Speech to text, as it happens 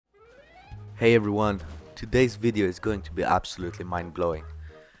Hey everyone, today's video is going to be absolutely mind-blowing.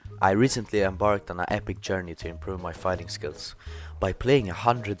 I recently embarked on an epic journey to improve my fighting skills by playing a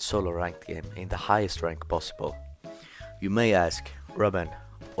 100 solo ranked game in the highest rank possible. You may ask, Robin,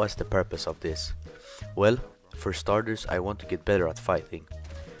 what's the purpose of this? Well, for starters, I want to get better at fighting.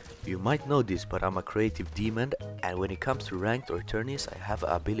 You might know this, but I'm a creative demon, and when it comes to ranked or tourneys, I have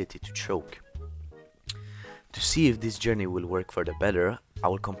the ability to choke. To see if this journey will work for the better, I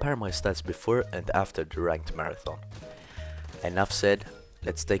will compare my stats before and after the ranked marathon. Enough said,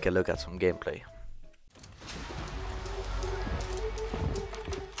 let's take a look at some gameplay.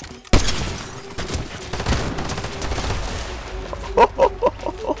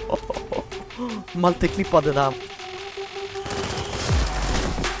 Multiklippade där.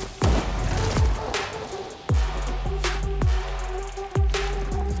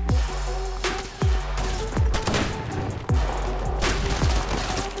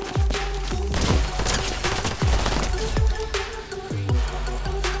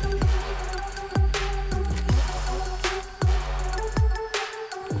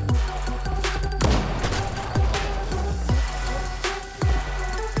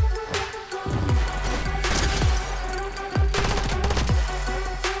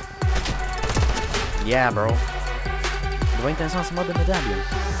 Yeah bro. Det var inte ens han som hade medaljen.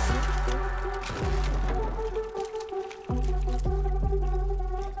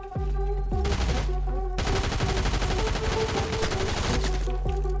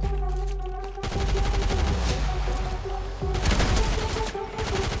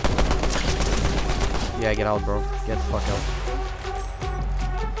 Yeah, get out bro. Get the fuck out.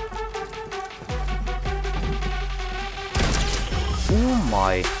 Oh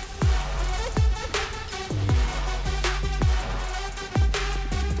my.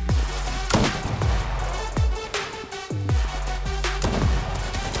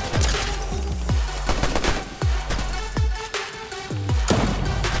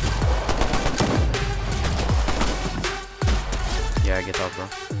 Yeah, get out bro.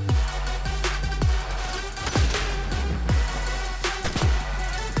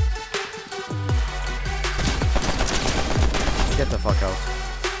 Get the fuck out.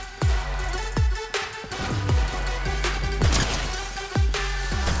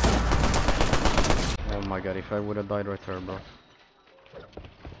 Oh my god, if I would have died right there bro.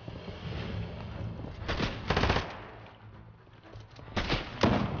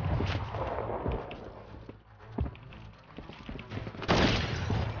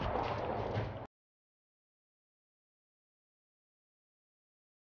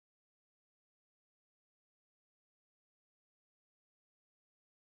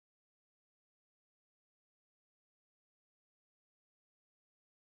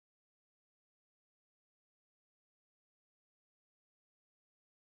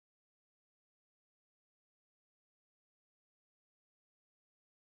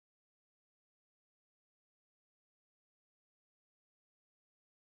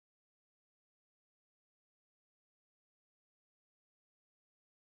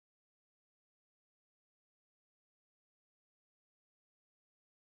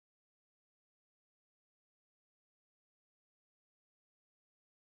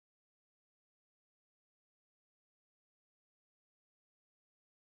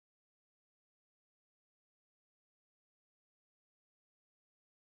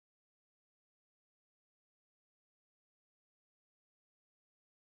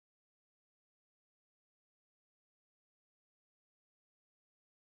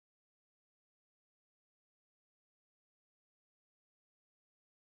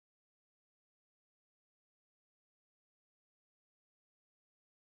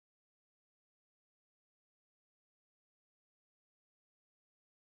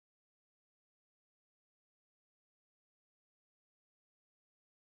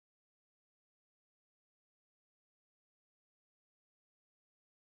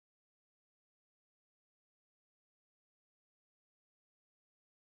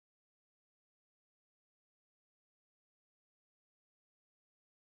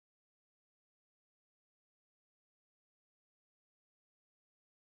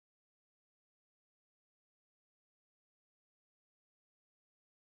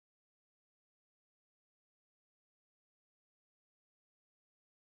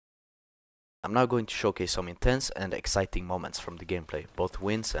 I'm now going to showcase some intense and exciting moments from the gameplay, both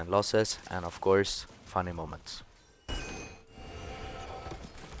wins and losses, and of course, funny moments.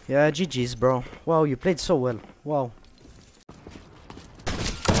 Yeah, GG's bro. Wow, you played so well. Wow.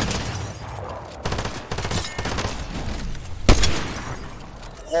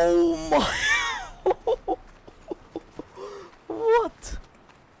 Oh my... What?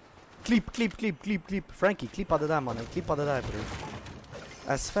 Klipp. Frankie, klippa det där mannen. Klippa det där bror.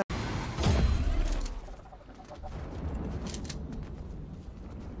 As fast.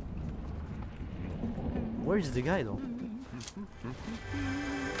 Where is the guy though?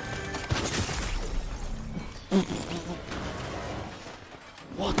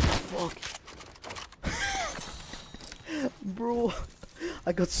 What the fuck? Bro,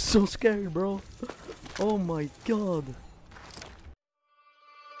 I got so scared, bro. Oh my god.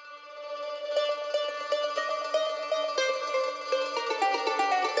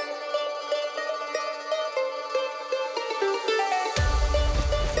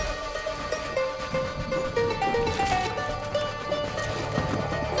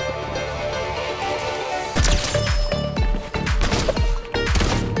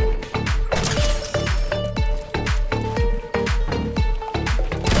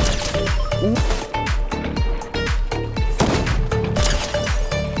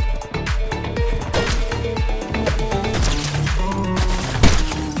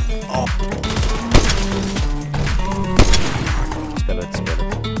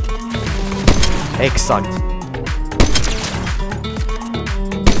 Exakt.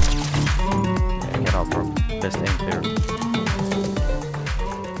 Get out, bro. Best aim clear.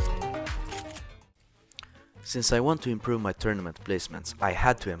 Since I want to improve my tournament placements, I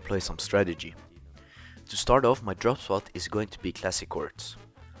had to employ some strategy. To start off, my drop spot is going to be classic courts.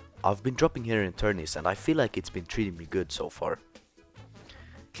 I've been dropping here in tourneys and I feel like it's been treating me good so far.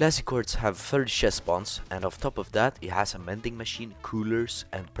 Classic courts have 30 chest spawns, and on top of that it has a vending machine, coolers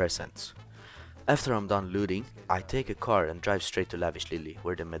and presents. After I'm done looting, I take a car and drive straight to Lavish Lily,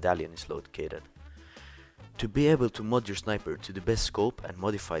 where the medallion is located. To be able to mod your sniper to the best scope and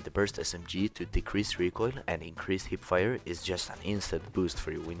modify the burst SMG to decrease recoil and increase hipfire is just an instant boost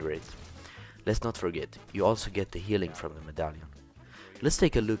for your win rate. Let's not forget, you also get the healing from the medallion. Let's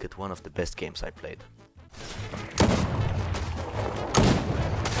take a look at one of the best games I played.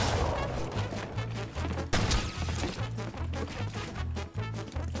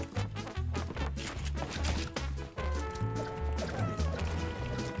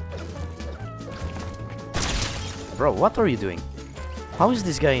 Bro, what are you doing? How is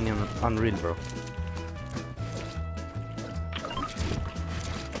this guy in Unreal, bro?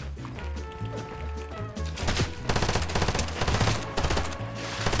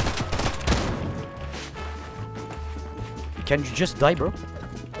 Can you just die, bro?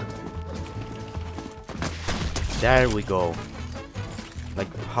 There we go.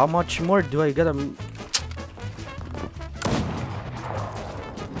 Like, how much more do I gotta...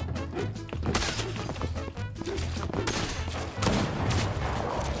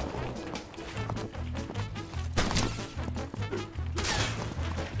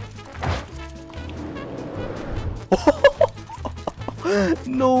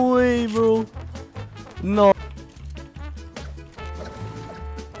 No way, bro. No.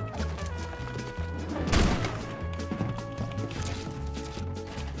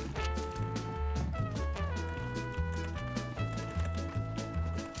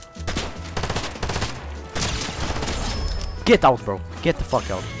 Get out, bro. Get the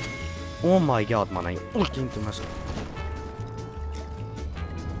fuck out. Oh my god, man. I orkar inte med så.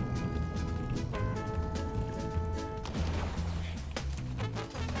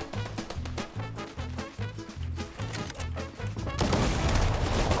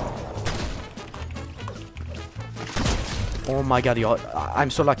 Oh my god, I'm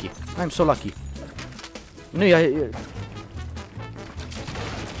so lucky. I'm so lucky. Nu jag...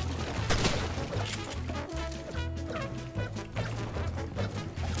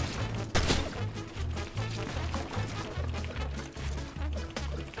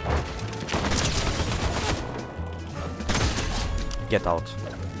 Get out.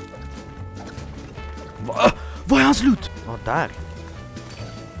 Vad är hans loot? Ja, där.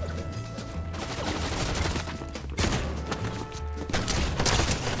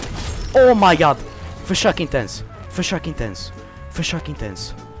 Oh my god! Försök inte ens. Försök inte ens. Försök inte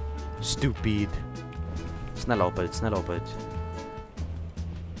ens. Stupid. Snälla hoppa ut, snälla hoppa ut.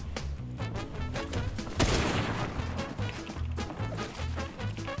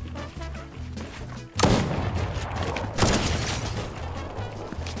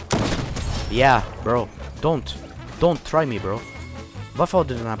 Yeah, bro. Don't try me, bro. Varför har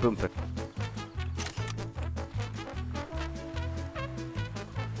du den här bumper?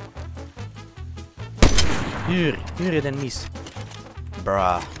 Hur är den miss?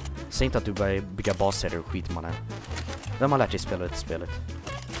 Bra. Säg inte att du börjar bygga baser och skit, mannen. Vem har lärt dig spela det spelet?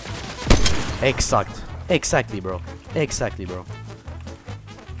 Exakt. Exactly, bro. Exactly, bro.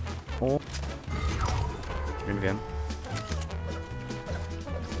 Oh. Rymd.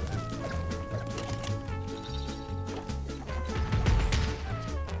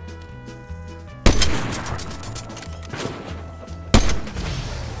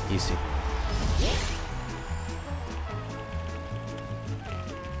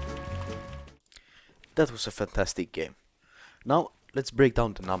 That was a fantastic game. Now, let's break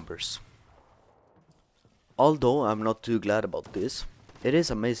down the numbers. Although I'm not too glad about this, it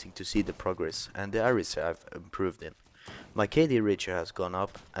is amazing to see the progress and the areas I've improved in. My KD ratio has gone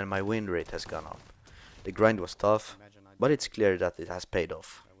up and my win rate has gone up. The grind was tough, but it's clear that it has paid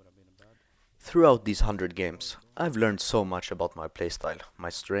off. Throughout these 100 games, I've learned so much about my playstyle, my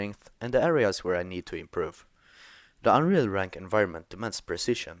strength, and the areas where I need to improve. The Unreal Rank environment demands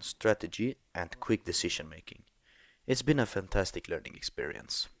precision, strategy, and quick decision making. It's been a fantastic learning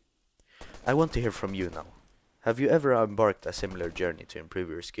experience. I want to hear from you now. Have you ever embarked a similar journey to improve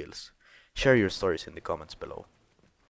your skills? Share your stories in the comments below.